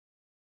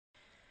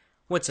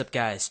What's up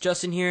guys,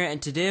 Justin here, and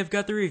today I've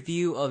got the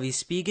review of a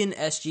Spigen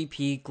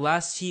SGP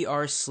Glass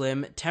TR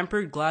Slim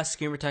tempered glass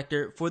screen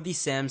protector for the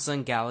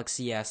Samsung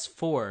Galaxy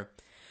S4.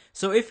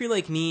 So if you're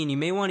like me and you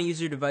may want to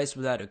use your device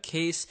without a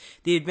case,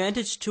 the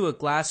advantage to a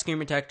glass screen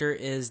protector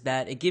is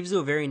that it gives you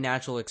a very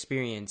natural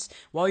experience.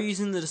 While you're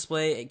using the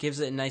display, it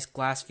gives it a nice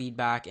glass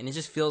feedback and it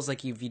just feels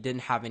like if you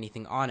didn't have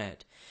anything on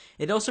it.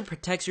 It also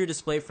protects your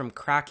display from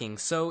cracking,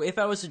 so if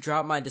I was to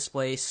drop my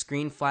display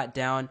screen flat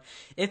down,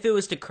 if it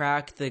was to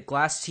crack, the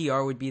Glass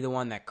TR would be the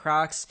one that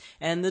cracks,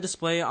 and the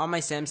display on my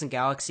Samsung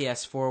Galaxy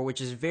S4,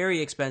 which is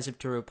very expensive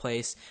to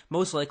replace,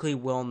 most likely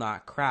will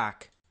not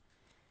crack.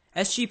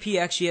 SGP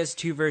actually has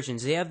two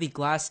versions. They have the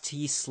Glass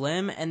T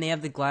Slim and they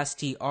have the Glass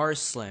TR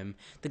Slim.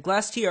 The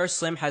Glass TR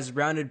Slim has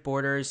rounded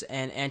borders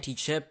and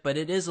anti-chip, but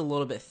it is a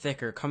little bit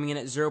thicker, coming in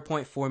at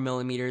 0.4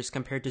 millimeters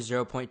compared to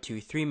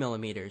 0.23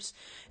 millimeters.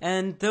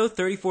 And though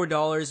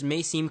 $34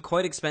 may seem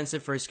quite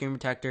expensive for a screen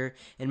protector,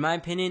 in my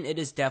opinion it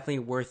is definitely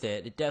worth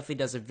it. It definitely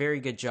does a very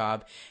good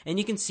job, and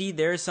you can see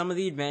there are some of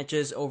the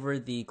advantages over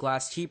the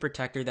Glass T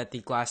protector that the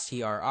Glass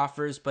TR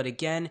offers, but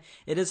again,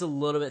 it is a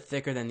little bit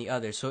thicker than the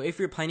others. So if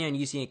you're planning on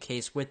using a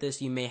case with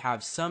this, you may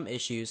have some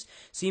issues,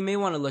 so you may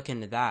want to look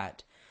into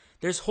that.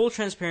 There's whole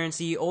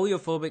transparency,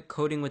 oleophobic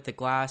coating with the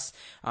glass,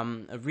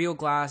 a real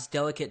glass,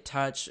 delicate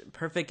touch,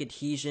 perfect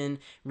adhesion,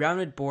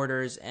 rounded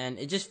borders, and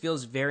it just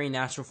feels very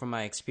natural from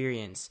my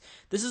experience.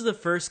 This is the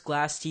first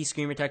Glass T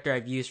screen protector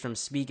I've used from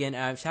Spigen, and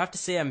I have to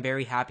say I'm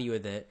very happy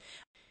with it.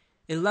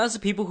 It allows the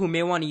people who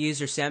may want to use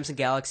their Samsung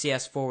Galaxy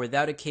S4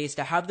 without a case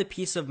to have the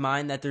peace of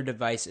mind that their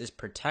device is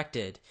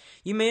protected.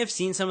 You may have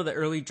seen some of the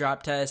early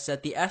drop tests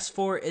that the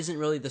S4 isn't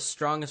really the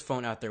strongest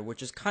phone out there,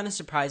 which is kind of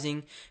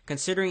surprising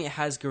considering it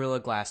has Gorilla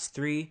Glass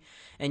 3,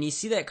 and you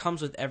see that it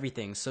comes with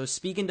everything. So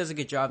Spigen does a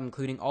good job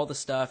including all the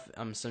stuff,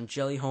 some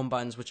jelly home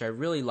buttons which I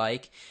really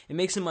like. It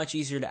makes it much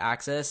easier to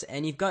access,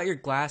 and you've got your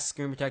glass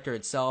screen protector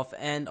itself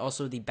and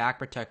also the back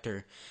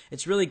protector.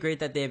 It's really great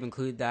that they have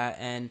included that,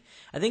 and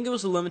I think it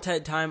was a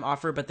limited time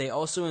offer, but they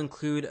also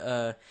include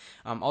a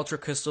ultra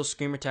crystal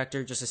screen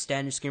protector, just a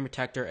standard screen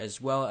protector, as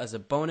well as a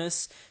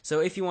bonus. So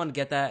if you want to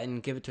get that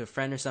and give it to a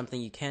friend or something,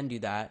 you can do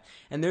that.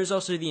 And there's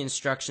also the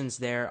instructions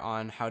there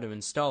on how to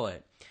install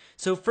it.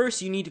 So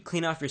first you need to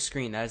clean off your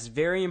screen. That is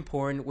very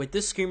important. With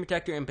this screen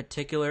protector in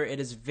particular, it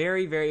is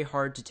very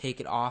hard to take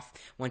it off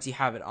once you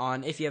have it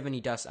on if you have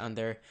any dust on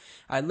there.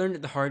 I learned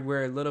it the hard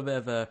way, a little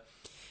bit of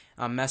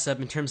a mess up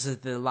in terms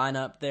of the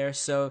lineup there.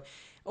 So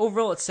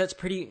overall, it sets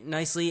pretty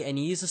nicely, and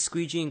you use a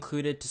squeegee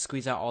included to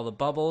squeeze out all the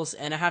bubbles,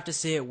 and I have to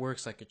say it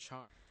works like a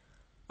charm.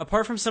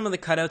 Apart from some of the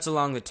cutouts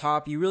along the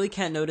top, you really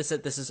can't notice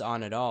that this is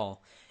on at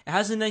all. It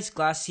has a nice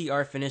Glass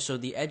TR finish, so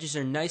the edges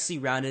are nicely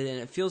rounded and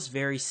it feels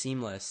very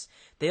seamless.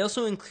 They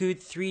also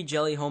include 3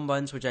 jelly home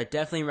buttons, which I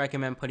definitely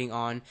recommend putting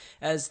on,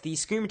 as the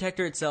screen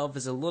protector itself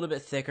is a little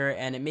bit thicker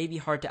and it may be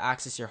hard to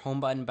access your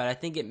home button, but I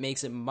think it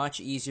makes it much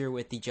easier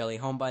with the jelly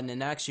home button,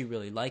 and I actually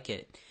really like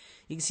it.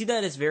 You can see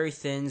that it's very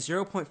thin.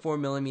 0.4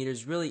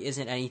 millimeters really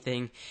isn't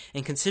anything,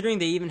 and considering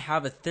they even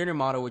have a thinner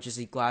model, which is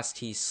the Glass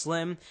T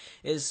Slim,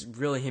 is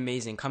really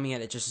amazing, coming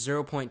in at just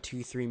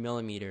 0.23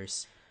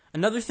 millimeters.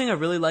 Another thing I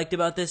really liked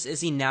about this is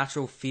the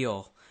natural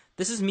feel.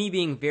 This is me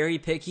being very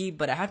picky,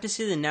 but I have to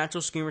say the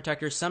natural screen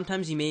protector,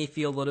 sometimes you may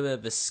feel a little bit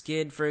of a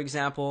skid, for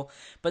example,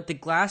 but the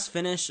glass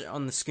finish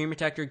on the screen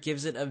protector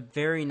gives it a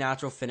very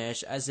natural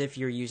finish, as if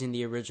you're using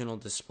the original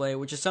display,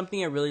 which is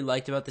something I really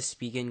liked about the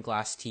Spigen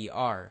Glass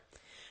TR.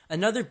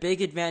 Another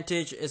big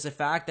advantage is the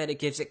fact that it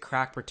gives it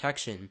crack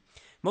protection.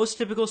 Most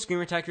typical screen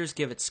protectors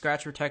give it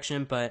scratch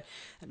protection, but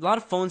a lot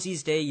of phones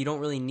these days you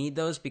don't really need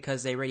those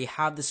because they already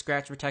have the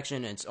scratch protection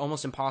and it's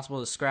almost impossible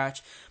to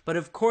scratch. But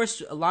of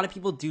course, a lot of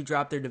people do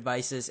drop their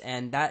devices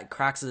and that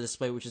cracks the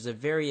display, which is a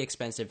very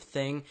expensive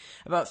thing.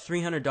 About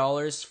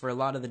 $300 for a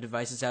lot of the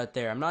devices out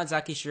there. I'm not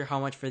exactly sure how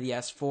much for the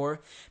S4,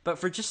 but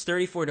for just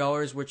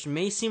 $34, which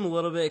may seem a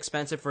little bit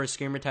expensive for a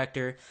screen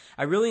protector,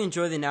 I really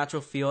enjoy the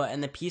natural feel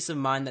and the peace of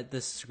mind that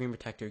this screen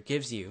protector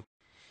gives you.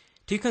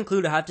 To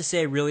conclude, I have to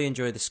say I really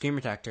enjoyed the screen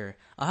protector.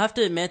 I'll have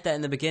to admit that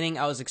in the beginning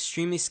I was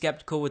extremely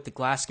skeptical with the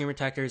glass screen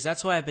protectors.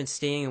 That's why I've been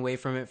staying away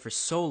from it for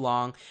so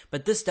long,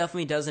 but this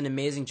definitely does an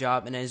amazing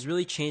job and has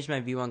really changed my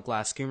view on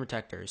glass screen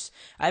protectors.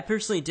 I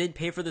personally did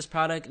pay for this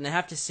product, and I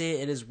have to say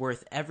it is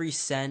worth every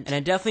cent, and I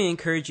definitely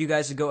encourage you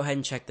guys to go ahead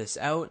and check this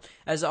out.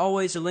 As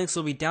always, the links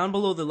will be down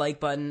below the like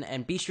button,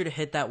 and be sure to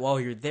hit that while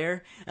you're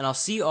there, and I'll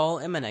see you all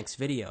in my next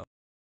video.